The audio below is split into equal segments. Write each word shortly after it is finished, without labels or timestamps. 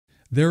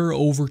There are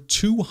over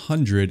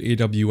 200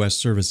 AWS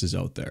services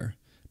out there.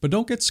 But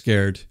don't get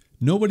scared,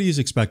 nobody is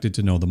expected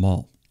to know them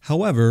all.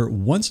 However,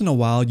 once in a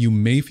while you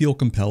may feel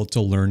compelled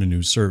to learn a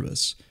new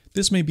service.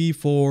 This may be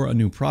for a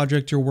new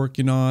project you're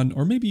working on,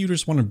 or maybe you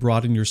just want to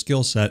broaden your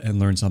skill set and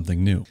learn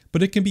something new.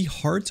 But it can be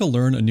hard to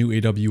learn a new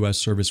AWS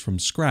service from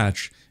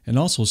scratch and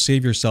also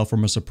save yourself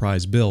from a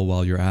surprise bill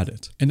while you're at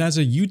it. And as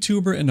a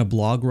YouTuber and a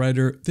blog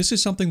writer, this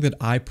is something that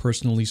I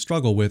personally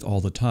struggle with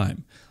all the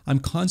time. I'm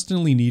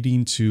constantly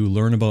needing to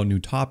learn about new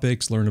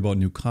topics, learn about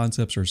new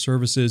concepts or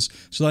services,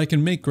 so that I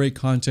can make great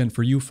content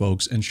for you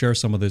folks and share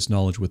some of this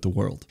knowledge with the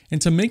world.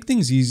 And to make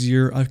things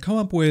easier, I've come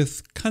up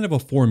with kind of a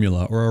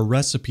formula or a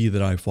recipe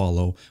that I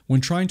follow when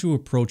trying to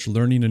approach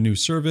learning a new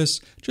service,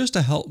 just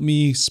to help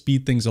me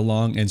speed things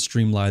along and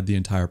streamline the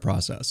entire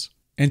process.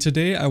 And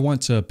today I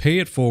want to pay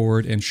it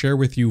forward and share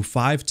with you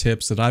 5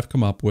 tips that I've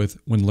come up with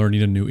when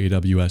learning a new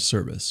AWS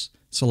service.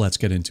 So let's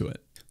get into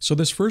it. So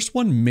this first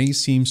one may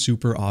seem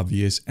super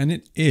obvious, and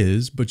it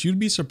is, but you'd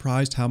be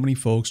surprised how many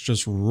folks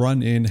just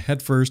run in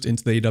headfirst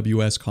into the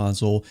AWS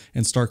console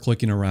and start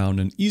clicking around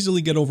and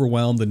easily get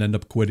overwhelmed and end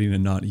up quitting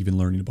and not even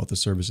learning about the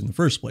service in the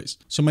first place.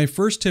 So my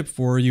first tip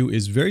for you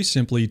is very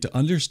simply to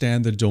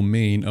understand the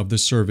domain of the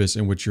service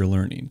in which you're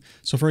learning.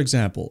 So for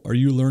example, are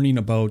you learning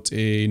about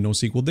a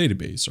NoSQL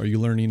database? Are you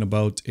learning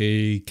about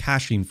a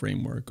caching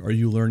framework? Are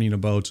you learning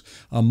about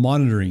a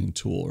monitoring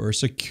tool or a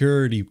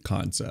security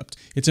concept?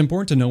 It's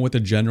important to know what the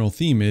general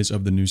theme is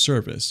of the new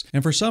service.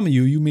 And for some of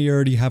you, you may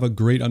already have a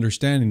great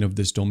understanding of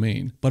this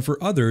domain, but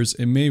for others,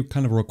 it may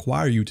kind of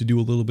require you to do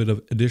a little bit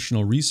of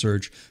additional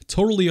research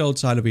totally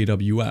outside of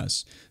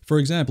AWS. For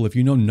example, if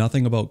you know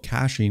nothing about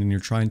caching and you're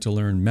trying to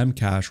learn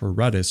Memcache or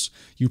Redis,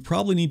 you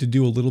probably need to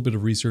do a little bit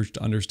of research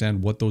to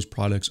understand what those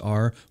products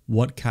are,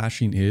 what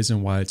caching is,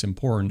 and why it's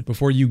important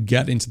before you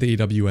get into the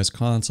AWS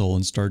console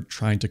and start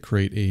trying to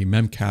create a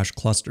Memcache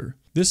cluster.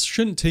 This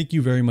shouldn't take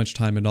you very much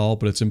time at all,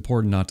 but it's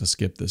important not to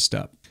skip this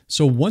step.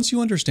 So once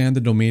you understand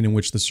the domain in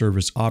which the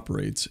service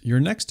operates,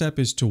 your next step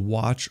is to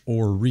watch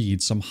or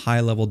read some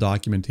high-level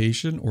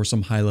documentation or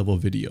some high-level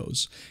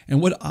videos.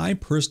 And what I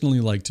personally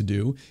like to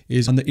do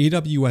is on the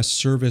AWS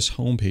service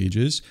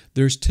homepages,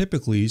 there's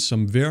typically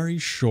some very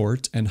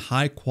short and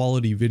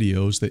high-quality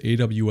videos that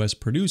AWS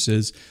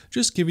produces,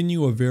 just giving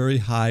you a very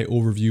high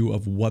overview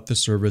of what the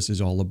service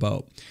is all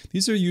about.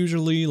 These are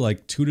usually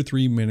like 2 to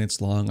 3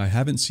 minutes long. I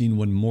haven't seen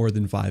one more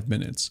than 5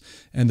 minutes,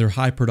 and they're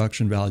high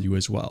production value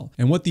as well.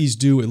 And what these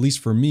do, at least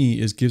for me,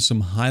 is give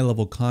some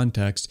high-level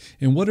context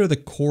and what are the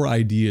core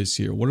ideas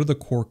here? What are the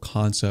core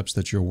concepts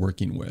that you're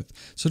working with?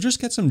 So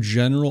just get some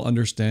general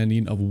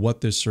understanding of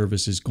what this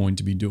service is going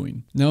to be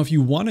doing. Now, if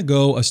you want to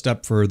go a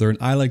step further, and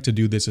I like to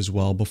do this as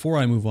well before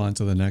I move on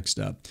to the next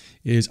step,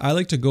 is I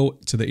like to go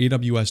to the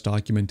AWS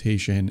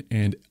documentation,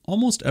 and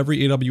almost every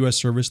AWS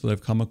service that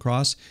I've come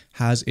across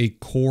has a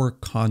core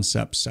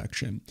concepts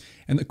section.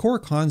 And the core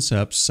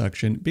concepts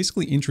section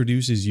basically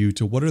introduces you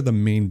to what are the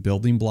main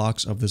building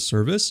blocks of the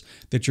service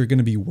that you're going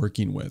to be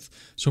working with.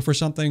 So for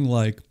something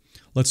like,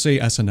 let's say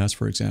SNS,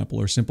 for example,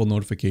 or simple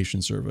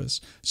notification service.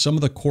 Some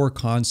of the core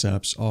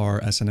concepts are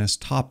SNS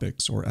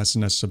topics or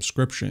SNS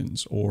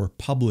subscriptions or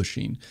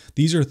publishing.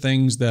 These are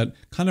things that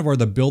kind of are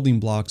the building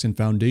blocks and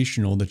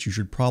foundational that you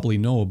should probably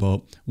know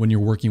about when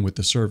you're working with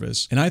the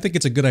service. And I think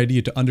it's a good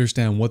idea to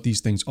understand what these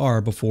things are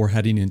before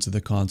heading into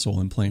the console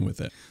and playing with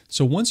it.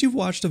 So once you've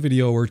watched a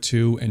video or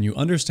two and you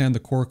understand the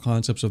core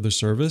concepts of the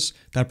service,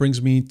 that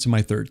brings me to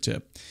my third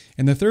tip.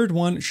 And the third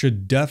one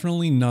should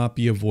definitely not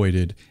be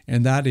avoided,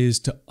 and that is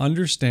to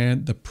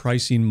understand the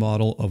pricing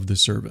model of the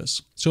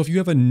service. So if you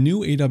have a new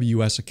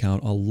AWS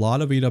account, a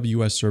lot of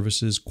AWS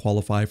services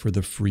qualify for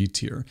the free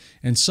tier,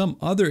 and some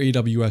other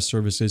AWS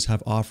services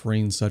have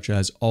offerings such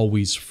as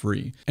always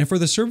free. And for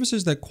the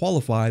services that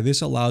qualify,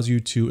 this allows you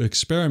to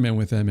experiment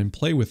with them and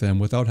play with them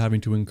without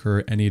having to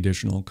incur any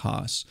additional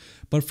costs.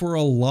 But for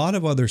a lot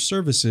of other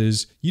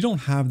services, you don't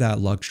have that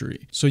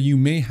luxury. So you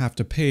may have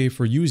to pay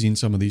for using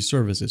some of these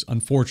services.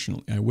 Unfortunately,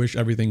 I wish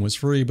everything was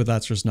free, but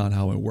that's just not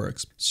how it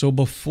works. So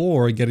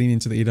before getting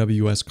into the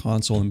AWS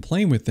console and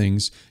playing with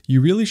things,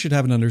 you really should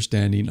have an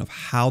understanding of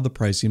how the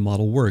pricing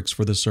model works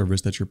for the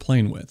service that you're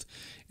playing with.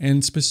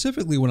 And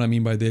specifically what I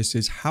mean by this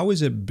is, how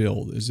is it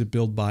billed? Is it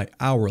billed by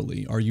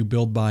hourly? Are you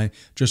billed by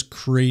just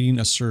creating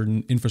a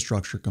certain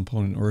infrastructure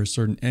component or a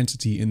certain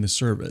entity in the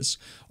service?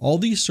 All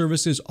these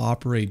services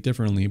operate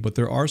differently, but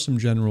there are some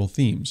general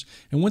themes.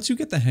 And once you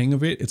get the hang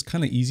of it, it's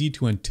kind of easy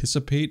to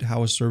anticipate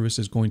how a service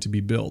is going to be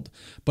billed.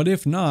 But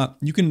if not,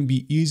 you can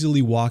be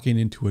easily walking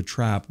into a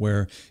trap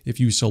where if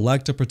you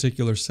select a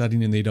particular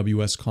setting in the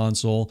AWS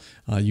console,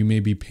 you may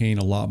be paying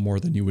a lot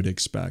more than you would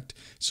expect.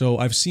 So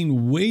I've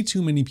seen way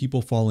too many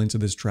people fall into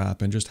this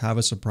trap and just have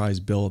a surprise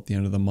bill at the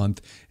end of the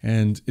month.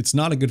 And it's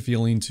not a good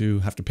feeling to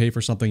have to pay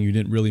for something you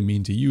didn't really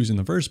mean to use in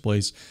the first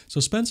place. So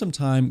spend some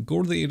time,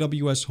 go to the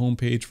AWS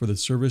homepage for the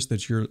service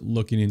that you're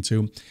looking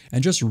into,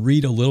 and just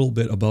read a little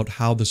bit about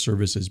how the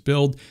service is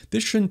billed.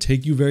 This shouldn't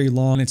take you very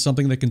long. It's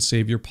something that can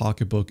save your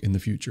pocketbook in the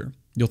future.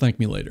 You'll thank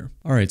me later.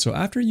 All right, so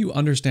after you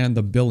understand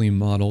the billing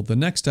model, the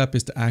next step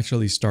is to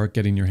actually start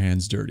getting your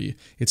hands dirty.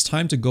 It's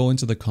time to go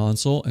into the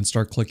console and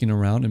start clicking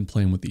around and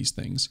playing with these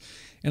things.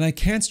 And I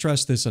can't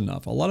stress this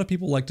enough. A lot of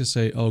people like to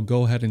say, oh,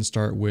 go ahead and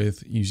start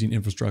with using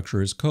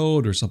infrastructure as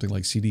code or something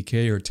like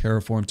CDK or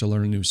Terraform to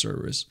learn a new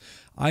service.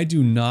 I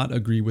do not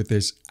agree with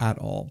this at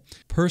all.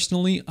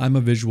 Personally, I'm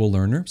a visual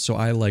learner, so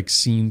I like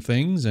seeing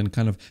things and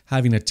kind of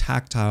having a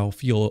tactile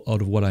feel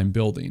out of what I'm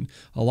building.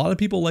 A lot of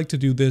people like to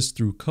do this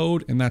through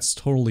code, and that's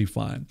totally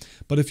fine.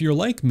 But if you're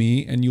like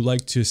me and you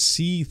like to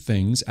see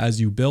things as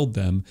you build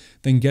them,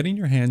 then getting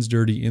your hands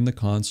dirty in the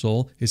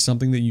console is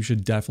something that you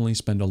should definitely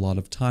spend a lot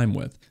of time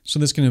with. So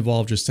this can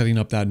involve just setting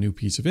up that new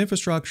piece of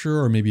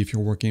infrastructure, or maybe if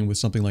you're working with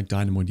something like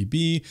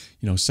DynamoDB,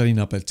 setting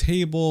up a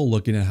table,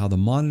 looking at how the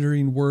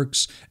monitoring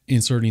works,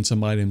 inserting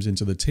some items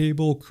into the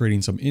table,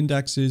 creating some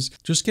indexes.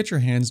 Just get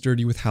your hands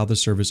dirty with how the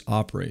service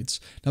operates.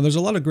 Now, there's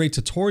a lot of great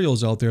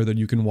tutorials out there that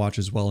you can watch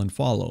as well and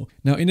follow.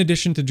 Now, in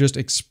addition to just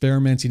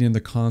experimenting in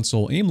the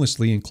console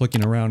aimlessly and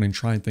clicking around and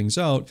trying things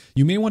out,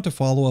 you may want to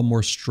follow a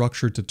more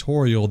structured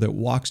tutorial that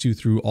walks you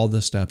through all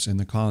the steps in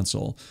the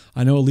console.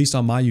 I know at least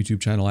on my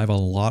YouTube channel, I have a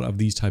lot of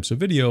these types of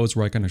videos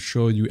where I kind of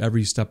show you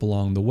every step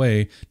along the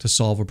way to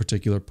solve a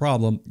particular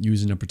problem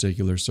using a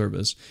particular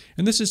service.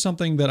 And this is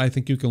something that I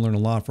think you can learn a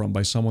lot from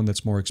by someone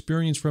that's more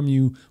experienced from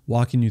you,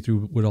 walking you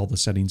through what all the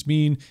settings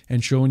mean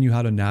and showing you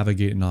how to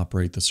navigate and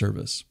operate the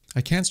service.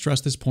 I can't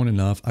stress this point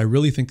enough. I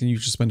really think that you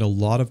should spend a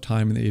lot of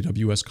time in the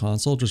AWS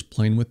console just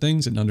playing with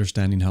things and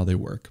understanding how they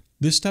work.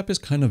 This step is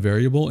kind of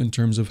variable in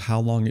terms of how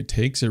long it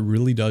takes. It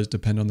really does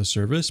depend on the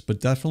service, but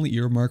definitely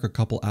earmark a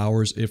couple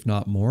hours, if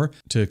not more,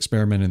 to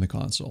experiment in the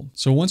console.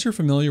 So once you're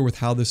familiar with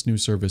how this new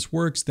service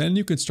works, then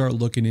you could start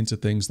looking into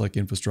things like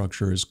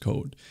infrastructure as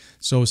code.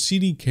 So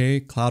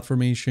CDK,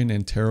 CloudFormation,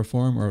 and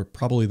Terraform are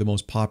probably the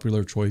most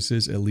popular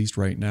choices, at least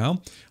right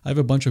now. I have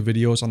a bunch of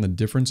videos on the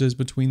differences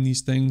between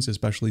these things,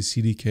 especially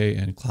CDK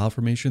and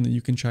CloudFormation that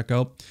you can check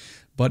out.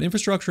 But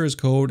infrastructure as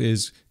code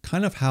is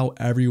kind of how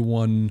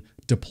everyone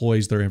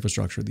deploys their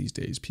infrastructure these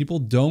days. People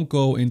don't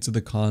go into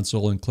the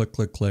console and click,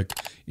 click, click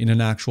in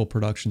an actual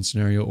production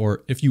scenario,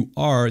 or if you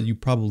are, you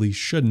probably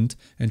shouldn't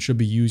and should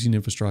be using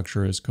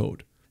infrastructure as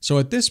code. So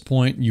at this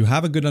point, you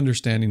have a good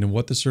understanding of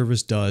what the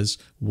service does,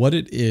 what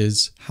it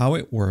is, how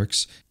it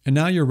works, and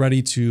now you're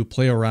ready to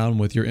play around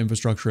with your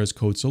infrastructure as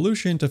code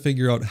solution to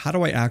figure out how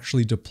do I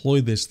actually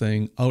deploy this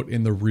thing out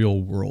in the real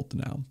world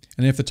now.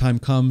 And if the time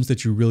comes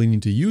that you really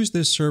need to use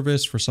this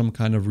service for some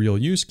kind of real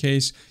use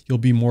case, you'll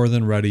be more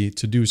than ready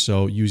to do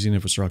so using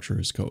infrastructure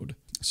as code.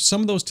 So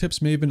some of those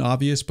tips may have been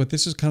obvious, but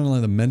this is kind of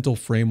like the mental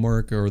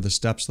framework or the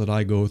steps that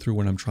I go through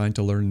when I'm trying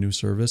to learn a new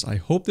service. I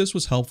hope this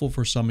was helpful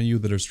for some of you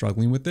that are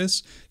struggling with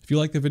this. If you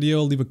like the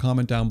video, leave a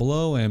comment down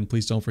below, and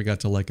please don't forget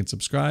to like and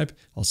subscribe.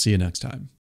 I'll see you next time.